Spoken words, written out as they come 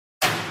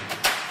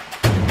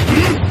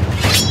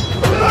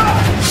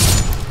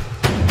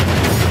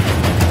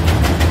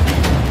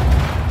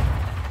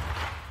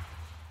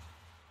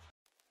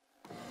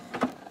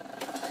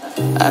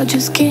I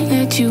just can't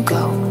let you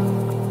go.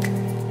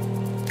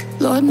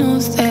 Lord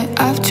knows that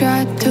I've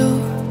tried to.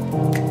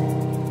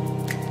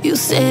 You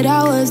said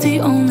I was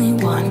the only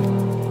one.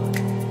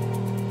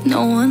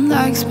 No one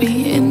likes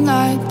being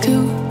lied to.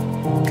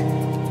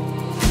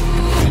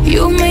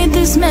 You made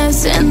this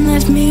mess and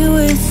left me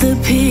with the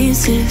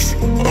pieces.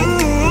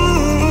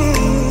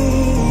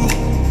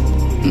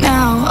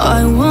 Now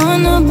I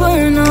wanna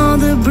burn all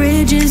the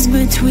bridges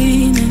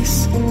between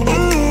us.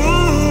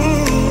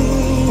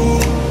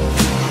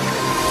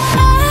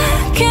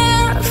 I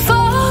can't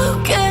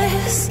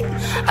focus,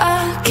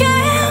 I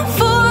can't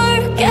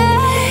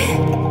forget.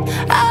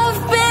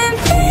 I've been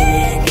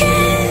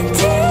thinking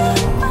too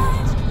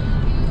much.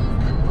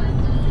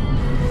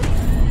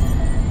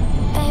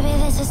 Baby,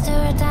 this is do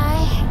or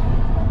die.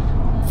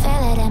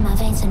 Feel it in my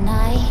veins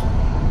tonight.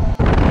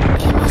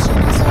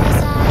 Emotional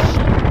suicide.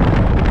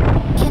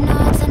 You know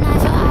it's an eye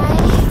for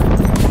eye.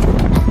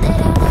 I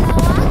didn't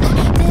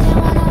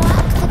wanna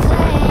walk the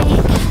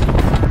plank.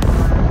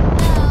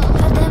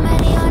 But the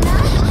Mariona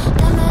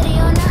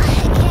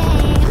it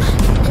came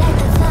like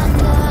the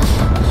thunder.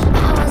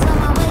 I was on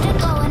my way to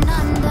going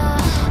under.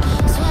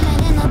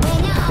 Swimming in the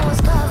banya, I was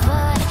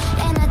covered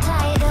in a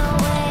tidal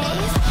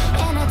wave,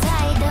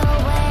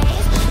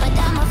 But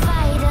I'm a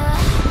fighter.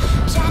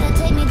 Try to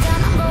take me down,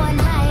 I'm going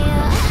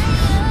higher.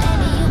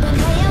 Baby, you've been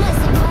playing with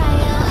some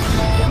fire.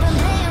 You've been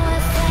playing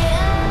with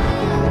fire.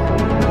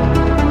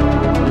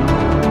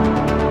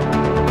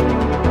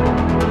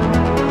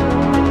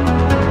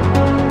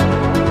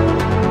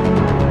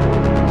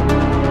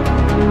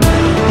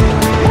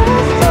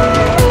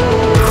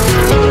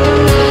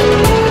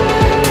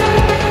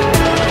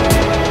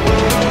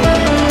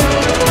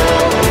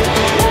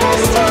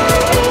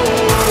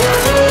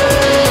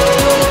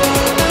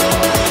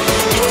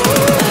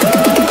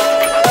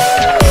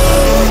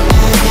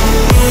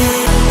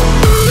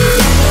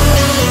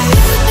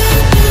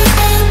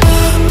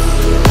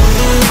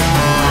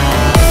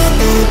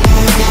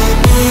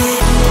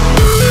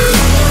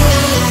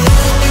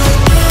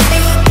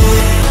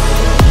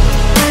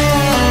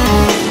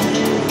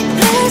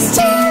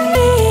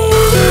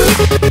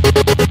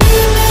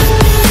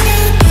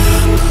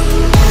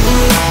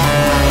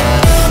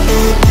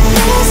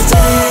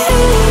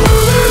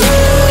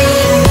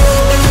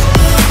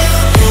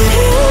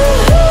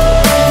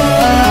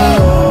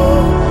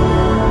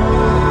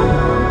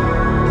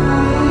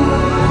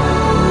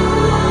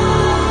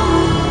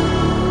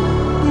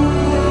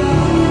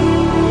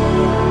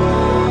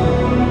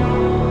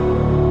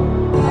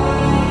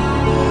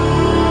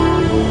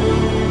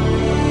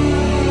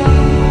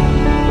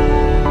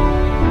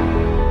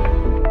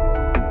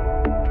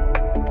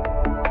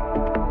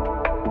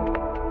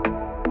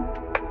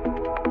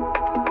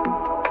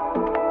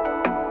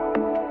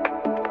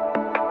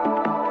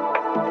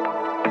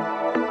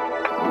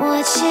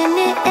 Watching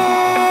it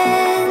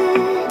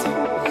end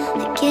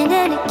again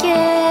and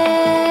again.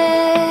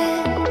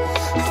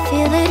 I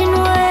feel it in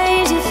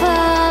waves, you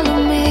follow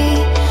me.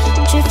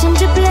 Drifting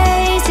to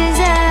places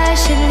I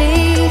should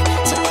leave.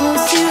 So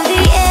close to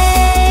the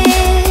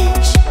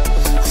edge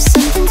of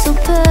something so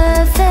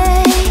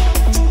perfect.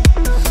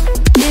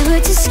 We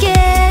were too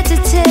scared to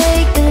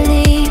take the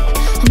leap.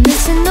 I'm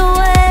missing the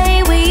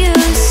way we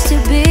used to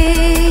be.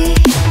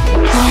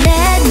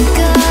 Let me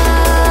go.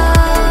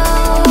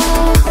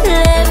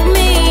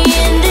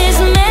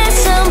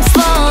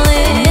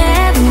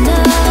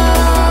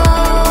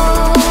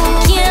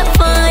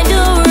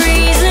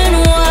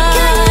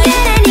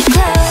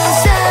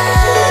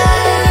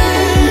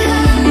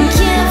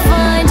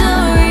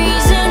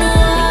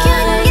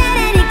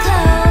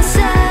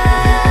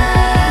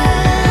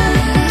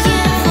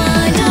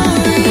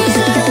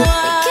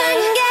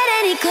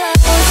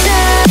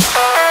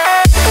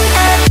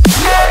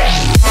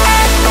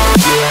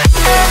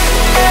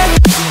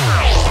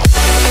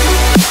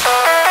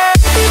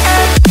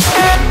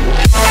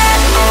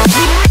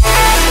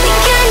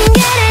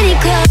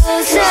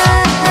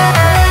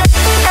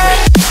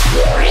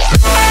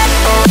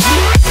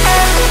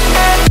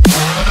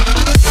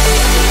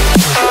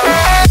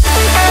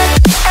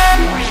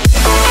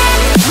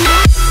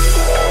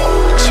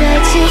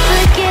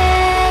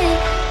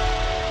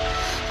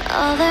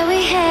 All that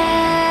we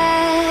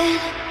had,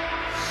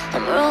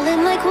 I'm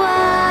rolling like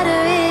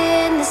water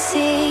in the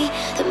sea.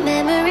 The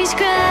memories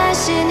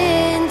crashing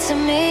into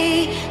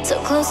me, so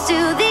close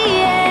to the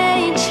edge.